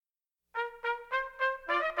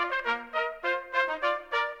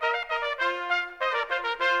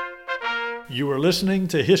You are listening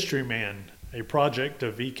to Historyman, a project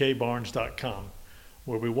of ekbarnes.com,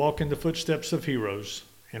 where we walk in the footsteps of heroes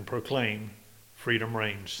and proclaim freedom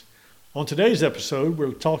reigns. On today's episode,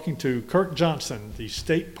 we're talking to Kirk Johnston, the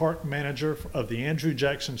state park manager of the Andrew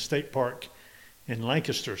Jackson State Park in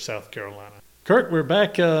Lancaster, South Carolina. Kirk, we're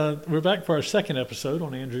back for our second episode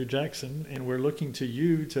on Andrew Jackson, and we're looking to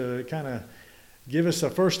you to kind of give us a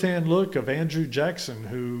firsthand look of Andrew Jackson,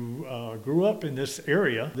 who grew up in this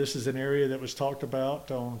area. This is an area that was talked about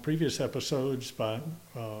on previous episodes by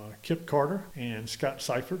Kip Carter and Scott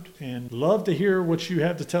Seifert, and love to hear what you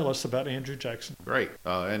have to tell us about Andrew Jackson. Great.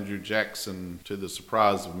 Andrew Jackson, to the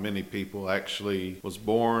surprise of many people, actually was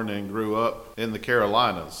born and grew up in the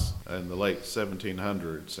Carolinas in the late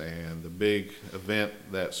 1700s, and the big event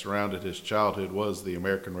that surrounded his childhood was the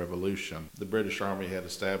American Revolution. The British Army had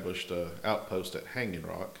established an outpost at Hanging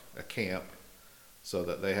Rock, a camp, so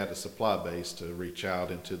that they had a supply base to reach out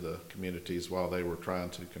into the communities while they were trying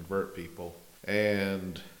to convert people.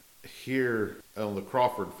 And here on the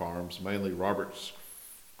Crawford farms, mainly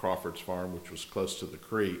Crawford's farm, which was close to the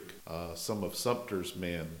creek, some of Sumter's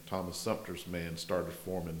men, Thomas Sumter's men, started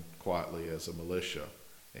forming quietly as a militia.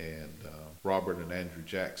 And Robert and Andrew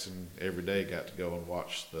Jackson every day got to go and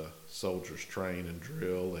watch the soldiers train and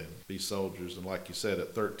drill and be soldiers. And like you said,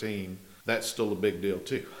 at 13, that's still a big deal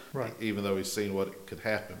too, right? Even though he's seen what could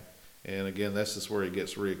happen. And again, this is where he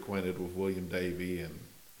gets reacquainted with William Davie, and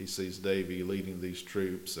he sees Davie leading these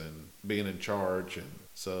troops and being in charge. And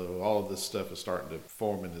so all of this stuff is starting to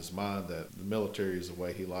form in his mind that the military is the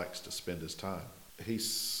way he likes to spend his time. He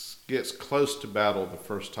gets close to battle the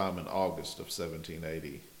first time in August of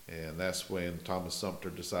 1780, and that's when Thomas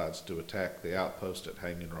Sumter decides to attack the outpost at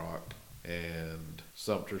Hanging Rock. And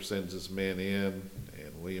Sumter sends his men in,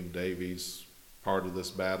 and William Davie's part of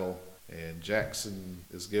this battle, and Jackson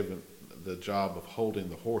is given the job of holding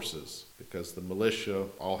the horses, because the militia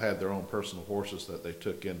all had their own personal horses that they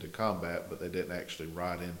took into combat, but they didn't actually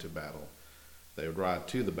ride into battle. They would ride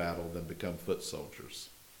to the battle, then become foot soldiers.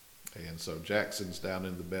 And so Jackson's down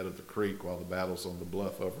in the bed of the creek while the battle's on the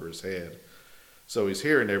bluff over his head. So he's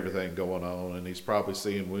hearing everything going on, and he's probably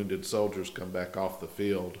seeing wounded soldiers come back off the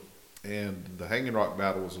field. And the Hanging Rock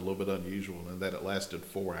battle was a little bit unusual in that it lasted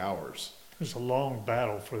 4 hours. It was a long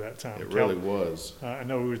battle for that time. It really was. I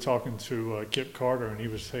know we were talking to Kip Carter, and he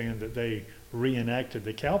was saying that they reenacted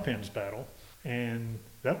the Cowpens battle, and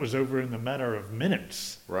that was over in the matter of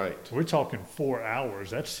minutes. Right. We're talking 4 hours.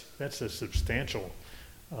 That's a substantial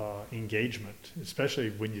engagement, especially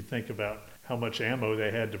when you think about how much ammo they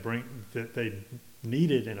had to bring, that they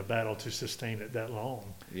needed in a battle to sustain it that long.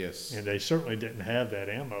 Yes. And they certainly didn't have that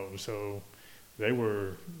ammo, so they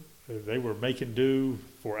were making do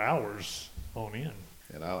for hours on end.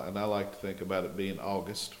 And I like to think about it being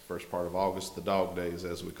August, first part of August, the dog days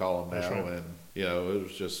as we call them now. That's right. And it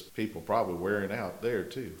was just people probably wearing out there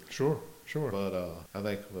too. Sure. But I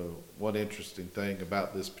think one interesting thing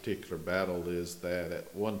about this particular battle is that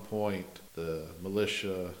at one point the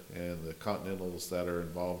militia and the Continentals that are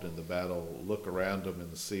involved in the battle look around them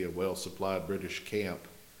and see a well-supplied British camp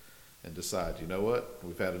and decide, you know what,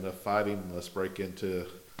 we've had enough fighting, let's break into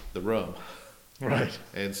the rum. Right.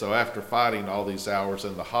 And so after fighting all these hours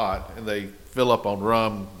in the hot, and they fill up on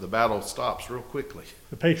rum, the battle stops real quickly.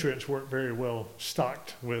 The Patriots weren't very well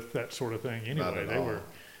stocked with that sort of thing anyway.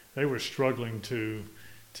 They were struggling to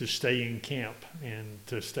stay in camp and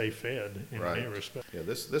to stay fed in many respects. Yeah,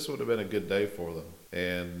 this would have been a good day for them.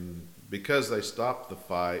 And because they stopped the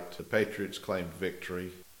fight, the Patriots claimed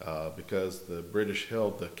victory. Because the British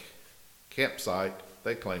held the campsite,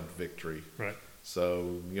 they claimed victory. Right.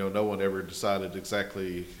 So, no one ever decided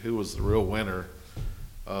exactly who was the real winner.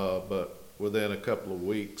 But within a couple of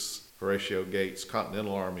weeks, Horatio Gates'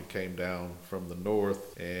 Continental Army came down from the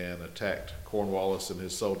north and attacked Cornwallis and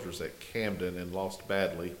his soldiers at Camden and lost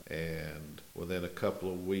badly. And within a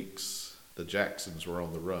couple of weeks, the Jacksons were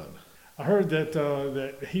on the run. I heard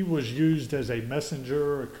that he was used as a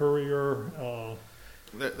messenger, a courier.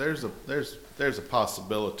 There's a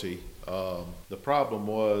possibility. The problem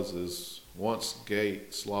is once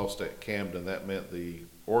Gates lost at Camden, that meant the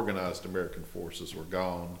organized American forces were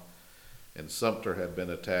gone. And Sumter had been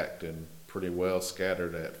attacked and pretty well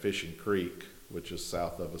scattered at Fishing Creek, which is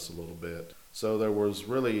south of us a little bit. So there was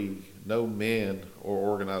really no men or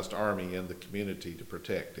organized army in the community to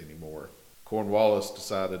protect anymore. Cornwallis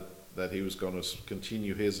decided that he was going to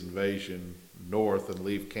continue his invasion north and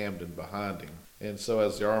leave Camden behind him. And so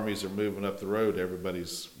as the armies are moving up the road,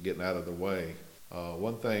 everybody's getting out of the way.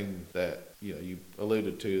 One thing that you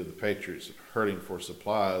alluded to, the Patriots hurting for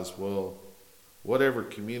supplies. Well, whatever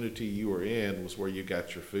community you were in was where you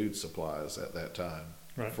got your food supplies at that time.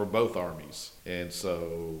 Right. for both armies. And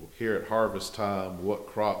so here at harvest time, what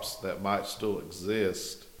crops that might still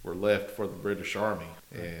exist were left for the British Army,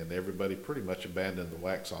 and everybody pretty much abandoned the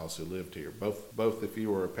Waxhaws who lived here, both if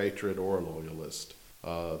you were a patriot or a loyalist.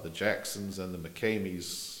 The Jacksons and the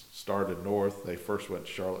McCameys started north. They first went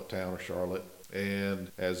to Charlottetown or Charlotte,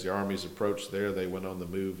 and as the armies approached there, they went on the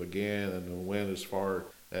move again and went as far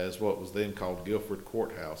as what was then called Guilford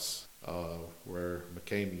Courthouse, where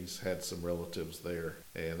McCameys had some relatives there,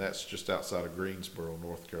 and that's just outside of Greensboro,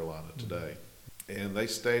 North Carolina today. And they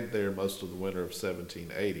stayed there most of the winter of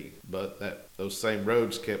 1780, but those same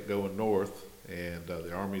roads kept going north, and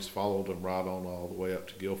the armies followed them right on all the way up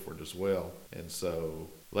to Guilford as well. And so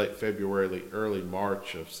late February, early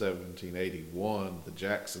March of 1781, the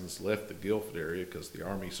Jacksons left the Guilford area because the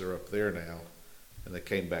armies are up there now, and they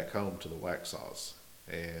came back home to the Waxhaws,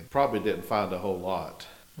 and probably didn't find a whole lot.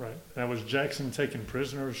 Right. Now, was Jackson taken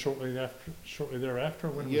prisoner shortly thereafter?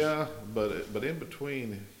 But in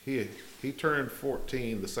between, he turned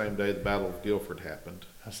 14 the same day the Battle of Guilford happened.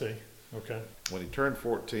 I see. Okay. When he turned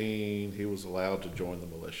 14, he was allowed to join the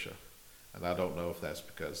militia, and I don't know if that's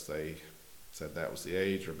because they said that was the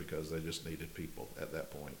age or because they just needed people at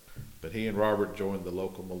that point. But he and Robert joined the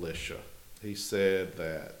local militia. He said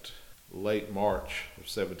that late March of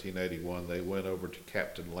 1781, they went over to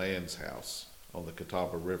Captain Land's house on the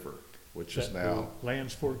Catawba River, which is now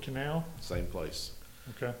Lansford Canal. Same place.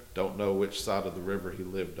 Okay. Don't know which side of the river he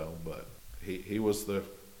lived on, but he was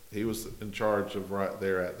in charge of right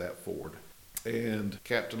there at that ford. And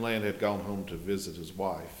Captain Land had gone home to visit his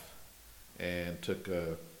wife, and took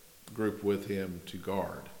a group with him to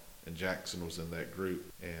guard. And Jackson was in that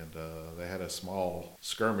group, and they had a small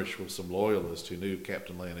skirmish with some loyalists who knew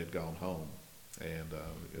Captain Land had gone home, and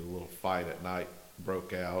a little fight at night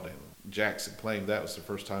broke out, and Jackson claimed that was the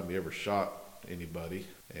first time he ever shot anybody,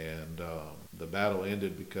 and the battle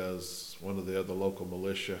ended because one of the other local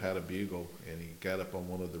militia had a bugle, and he got up on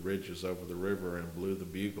one of the ridges over the river and blew the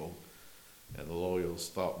bugle, and the loyalists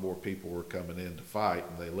thought more people were coming in to fight,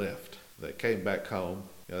 and they left. They came back home.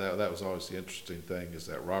 That was always the interesting thing, is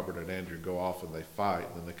that Robert and Andrew go off and they fight,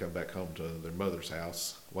 and then they come back home to their mother's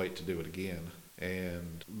house, wait to do it again.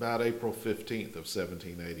 And about April 15th of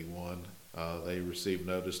 1781, they received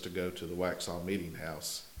notice to go to the Waxhaw Meeting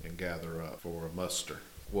House and gather up for a muster.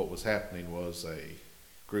 What was happening was a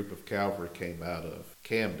group of cavalry came out of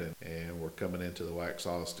Camden and were coming into the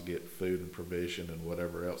Waxhaws to get food and provision and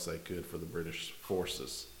whatever else they could for the British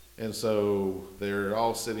forces. And so they're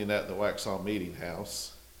all sitting at the Waxhaw Meeting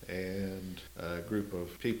House, and a group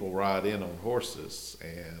of people ride in on horses,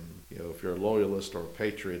 and if you're a loyalist or a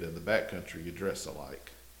patriot in the backcountry, you dress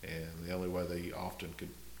alike, and the only way they often could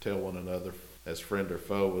tell one another as friend or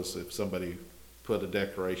foe was if somebody put a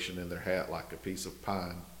decoration in their hat, like a piece of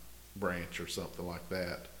pine branch or something like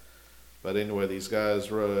that. But anyway, these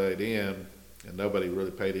guys rode in, and nobody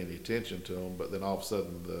really paid any attention to them, but then all of a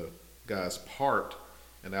sudden the guys part,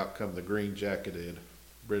 and out come the green-jacketed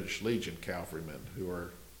British Legion cavalrymen who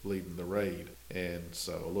are leading the raid. And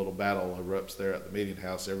so a little battle erupts there at the meeting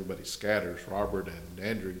house. Everybody scatters. Robert and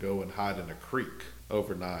Andrew go and hide in a creek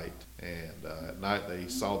overnight. And at night they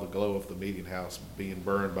saw the glow of the meeting house being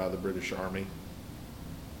burned by the British Army.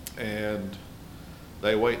 And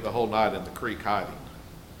they wait the whole night in the creek hiding.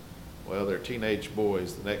 Well, they're teenage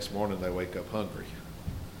boys. The next morning they wake up hungry.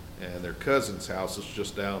 And their cousin's house is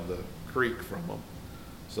just down the creek from them.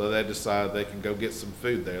 So they decide they can go get some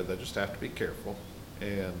food there. They just have to be careful.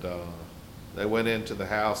 And they went into the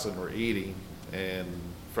house and were eating. And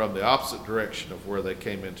from the opposite direction of where they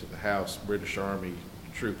came into the house, British Army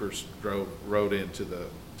troopers rode into the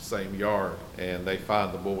same yard. And they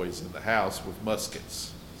find the boys in the house with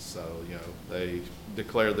muskets. So, they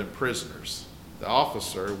declare them prisoners. The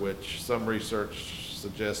officer, which some research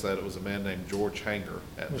suggests that it was a man named George Hanger.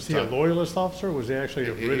 Was he a loyalist officer, or was he actually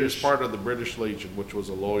a British? He was part of the British Legion, which was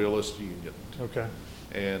a loyalist union. Okay.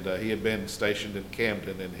 And he had been stationed in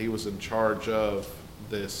Camden, and he was in charge of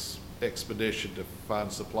this expedition to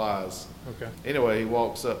find supplies. Okay. Anyway, he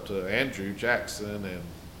walks up to Andrew Jackson and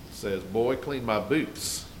says, "Boy, clean my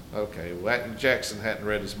boots." Okay, well, Jackson hadn't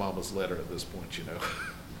read his mama's letter at this point,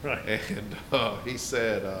 Right. And he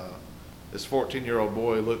said, this 14-year-old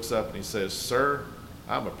boy looks up and he says, "Sir,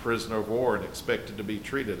 I'm a prisoner of war and expected to be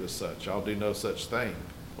treated as such. I'll do no such thing."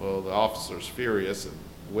 Well, the officer's furious and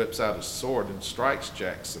whips out his sword and strikes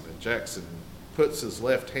Jackson. And Jackson puts his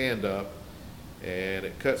left hand up, and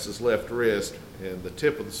it cuts his left wrist, and the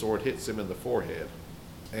tip of the sword hits him in the forehead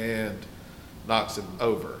and knocks him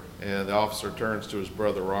over. And the officer turns to his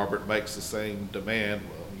brother Robert, makes the same demand.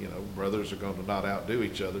 Well, brothers are going to not outdo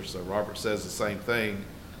each other, so Robert says the same thing.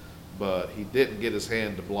 but he didn't get his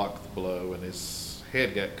hand to block the blow, and his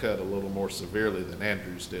head got cut a little more severely than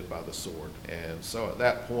Andrews did by the sword. And so at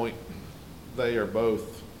that point, they are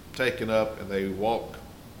both taken up and they walk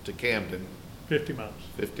to Camden. 50 miles.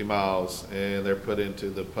 50 miles, and they're put into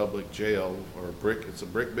the public jail, it's a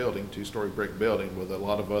brick building, 2-story brick building with a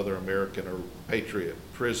lot of other American or Patriot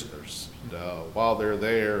prisoners. While they're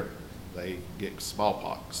there, they get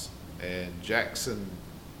smallpox. And Jackson,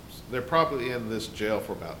 they're probably in this jail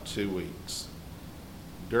for about 2 weeks.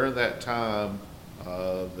 During that time,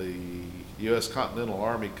 the U.S. Continental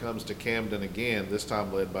Army comes to Camden again, this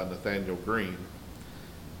time led by Nathaniel Greene.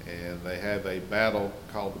 And they have a battle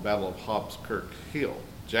called the Battle of Hobbs-Kirk Hill.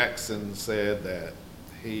 Jackson said that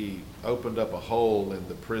he opened up a hole in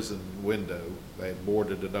the prison window. They had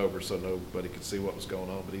boarded it over so nobody could see what was going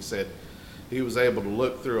on, but he said he was able to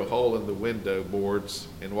look through a hole in the window boards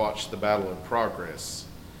and watch the battle in progress.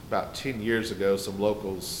 About 10 years ago, some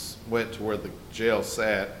locals went to where the jail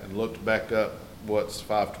sat and looked back up what's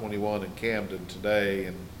 521 in Camden today,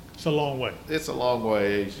 and it's a long way. It's a long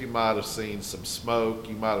ways. You might have seen some smoke.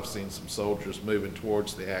 You might have seen some soldiers moving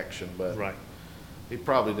towards the action, but right. He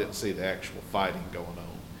probably didn't see the actual fighting going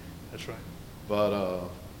on. That's right. But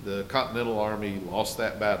the Continental Army lost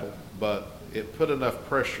that battle, but it put enough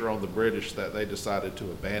pressure on the British that they decided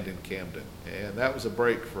to abandon Camden. And that was a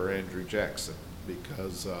break for Andrew Jackson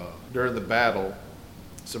because during the battle,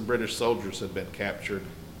 some British soldiers had been captured,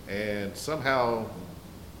 and somehow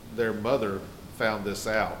their mother found this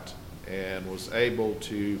out and was able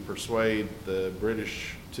to persuade the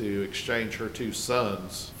British to exchange her 2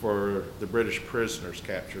 sons for the British prisoners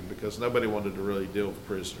captured because nobody wanted to really deal with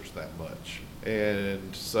prisoners that much.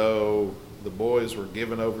 And so the boys were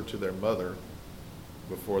given over to their mother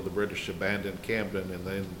before the British abandoned Camden, and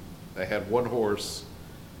then they had 1 horse,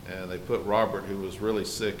 and they put Robert, who was really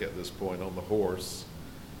sick at this point, on the horse,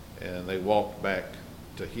 and they walked back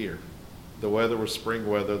to here. The weather was spring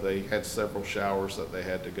weather. They had several showers that they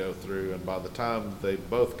had to go through, and by the time they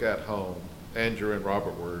both got home, Andrew and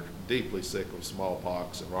Robert were deeply sick of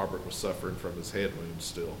smallpox, and Robert was suffering from his head wounds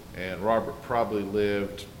still. And Robert probably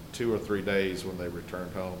lived 2 or 3 days when they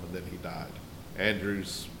returned home, and then he died.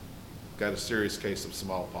 Andrew's got a serious case of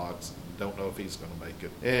smallpox. Don't know if he's going to make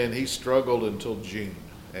it. And he struggled until June,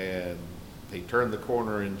 and he turned the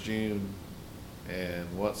corner in June.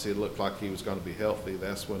 And once he looked like he was going to be healthy,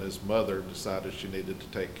 that's when his mother decided she needed to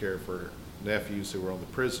take care of her nephews who were on the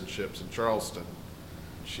prison ships in Charleston.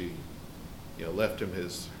 She, left him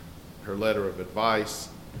her letter of advice.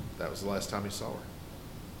 That was the last time he saw her.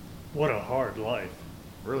 What a hard life.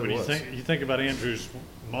 Really was. You think about Andrew's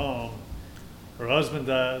mom. Her husband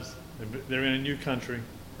dies. They're in a new country.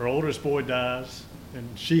 Her oldest boy dies, and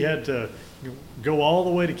she had to go all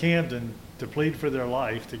the way to Camden to plead for their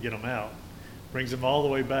life to get them out. Brings them all the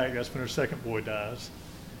way back. That's when her second boy dies.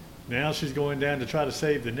 Now she's going down to try to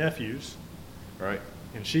save the nephews. Right.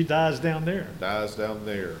 And she dies down there.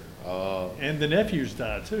 And the nephews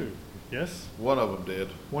die too. Yes? One of them did.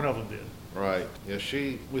 One of them did. Right. Yeah,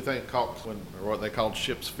 we think, caught what they called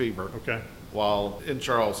ship's fever. Okay. While in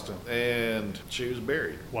Charleston. And she was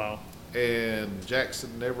buried. Wow. And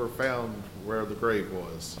Jackson never found where the grave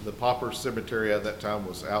was. The pauper cemetery at that time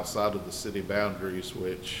was outside of the city boundaries,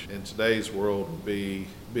 which in today's world would be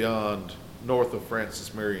beyond north of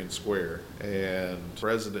Francis Marion Square. And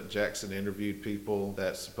President Jackson interviewed people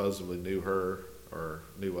that supposedly knew her or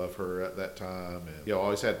knew of her at that time, and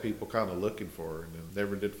always had people kind of looking for her, and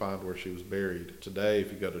never did find where she was buried. Today,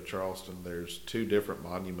 if you go to Charleston, there's 2 different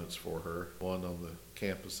monuments for her, one on the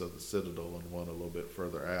campus of the Citadel and one a little bit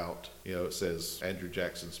further out. It says Andrew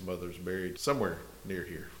Jackson's mother's buried somewhere near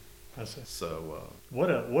here. I see. So what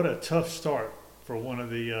a tough start for one of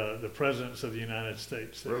the presidents of the United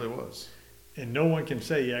States. It really was. And no one can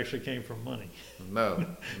say he actually came from money. No.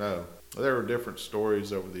 There were different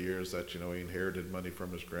stories over the years that, he inherited money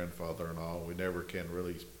from his grandfather and all. We never can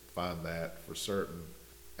really find that for certain.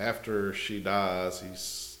 After she dies, he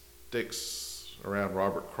sticks around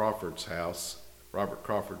Robert Crawford's house. Robert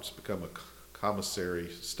Crawford's become a commissary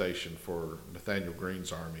station for Nathaniel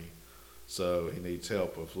Greene's army. So he needs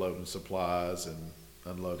help with loading supplies and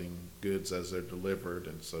unloading goods as they're delivered.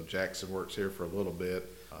 And so Jackson works here for a little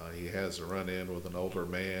bit. He has a run-in with an older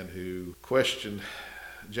man who questioned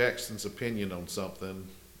Jackson's opinion on something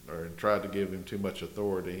or tried to give him too much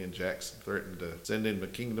authority, and Jackson threatened to send him to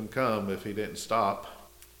Kingdom Come if he didn't stop.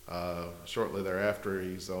 Shortly thereafter,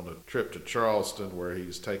 he's on a trip to Charleston where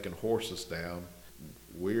he's taking horses down.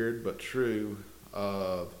 Weird but true,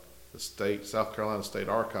 the South Carolina State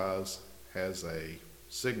Archives has a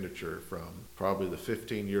signature from probably the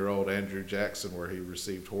 15-year-old Andrew Jackson where he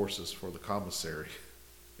received horses for the commissary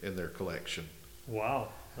in their collection. Wow.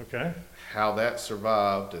 Okay. How that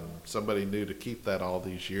survived and somebody knew to keep that all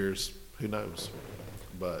these years, who knows?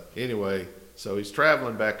 But anyway, so he's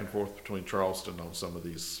traveling back and forth between Charleston on some of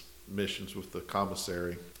these missions with the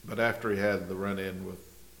commissary. But after he had the run-in with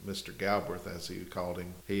Mr. Galbraith, as he called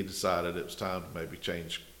him, he decided it was time to maybe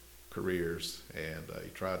change careers. And he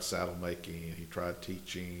tried saddle making, he tried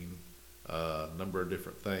teaching, a number of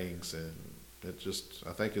different things. And it just,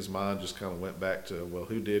 I think his mind just kind of went back to, well,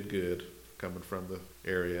 who did good coming from the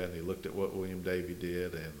area? And he looked at what William Davey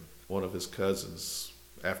did. And one of his cousins,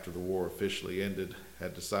 after the war officially ended,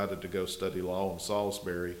 had decided to go study law in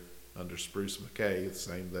Salisbury under Spruce McKay, the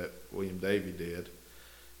same that William Davey did.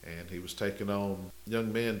 And he was taking on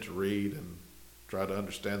young men to read and try to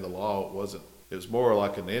understand the law. It was more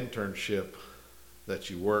like an internship that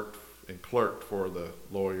you worked and clerked for the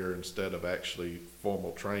lawyer instead of actually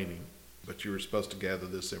formal training. But you were supposed to gather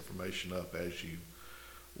this information up as you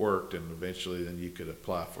worked, and eventually then you could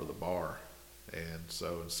apply for the bar. And so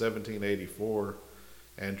in 1784,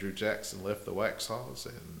 Andrew Jackson left the Waxhaws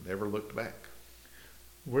and never looked back.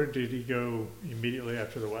 Where did he go immediately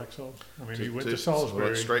after the Waxhaws? I mean, he went to Salisbury.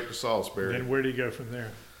 Went straight to Salisbury. Then where did he go from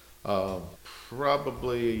there?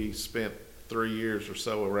 Probably spent 3 years or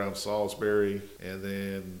so around Salisbury, and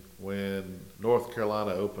then when North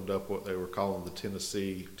Carolina opened up what they were calling the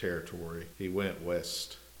Tennessee Territory, he went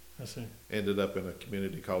west. I see. Ended up in a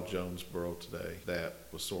community called Jonesboro today. That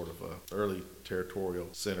was sort of an early territorial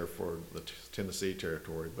center for the Tennessee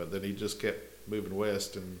Territory. But then he just kept moving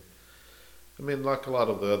west. And I mean, like a lot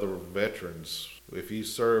of the other veterans, if you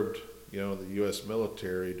served, the U.S.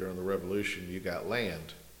 military during the Revolution, you got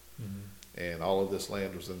land. Mm-hmm. And all of this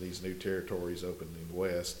land was in these new territories opening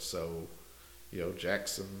west. So,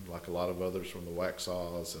 Jackson, like a lot of others from the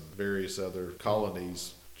Waxhaws and various other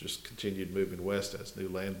colonies, just continued moving west as new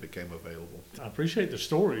land became available. I appreciate the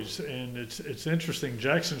stories, and it's interesting.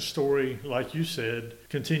 Jackson's story, like you said,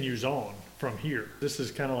 continues on from here. This is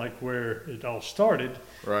kind of like where it all started,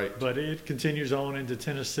 right? But it continues on into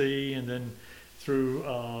Tennessee, and then through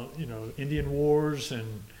Indian wars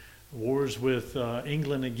and wars with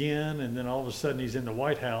England again, and then all of a sudden he's in the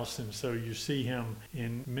White House, and so you see him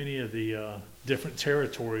in many of the different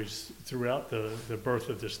territories throughout the birth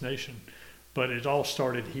of this nation. But it all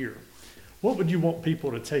started here. What would you want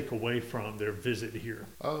people to take away from their visit here?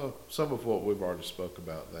 Some of what we've already spoke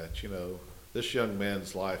about, that, this young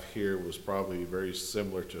man's life here was probably very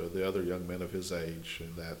similar to the other young men of his age,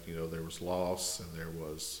 in that, there was loss and there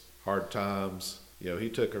was hard times. He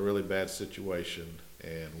took a really bad situation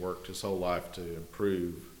and worked his whole life to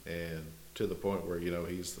improve, and to the point where,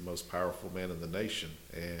 he's the most powerful man in the nation.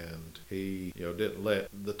 And he, didn't let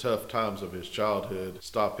the tough times of his childhood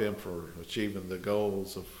stop him from achieving the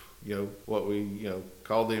goals of, what we,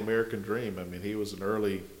 call the American dream. I mean, he was an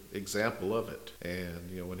early example of it.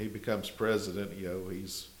 And, when he becomes president,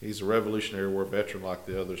 he's a Revolutionary War veteran like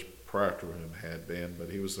the others prior to him had been, but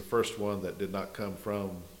he was the first one that did not come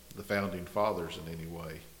from the founding fathers in any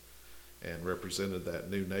way and represented that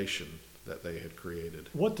new nation that they had created.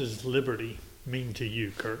 What does liberty mean to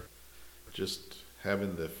you, Kirk? Just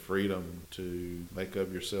having the freedom to make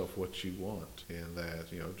of yourself what you want, and that,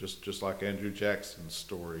 just like Andrew Jackson's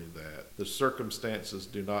story, that the circumstances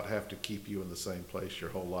do not have to keep you in the same place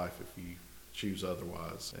your whole life if you choose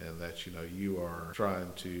otherwise, and that, you are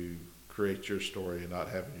trying to create your story and not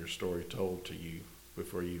having your story told to you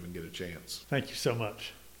before you even get a chance. Thank you so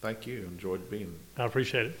much. Thank you. Enjoyed being. I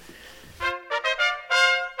appreciate it.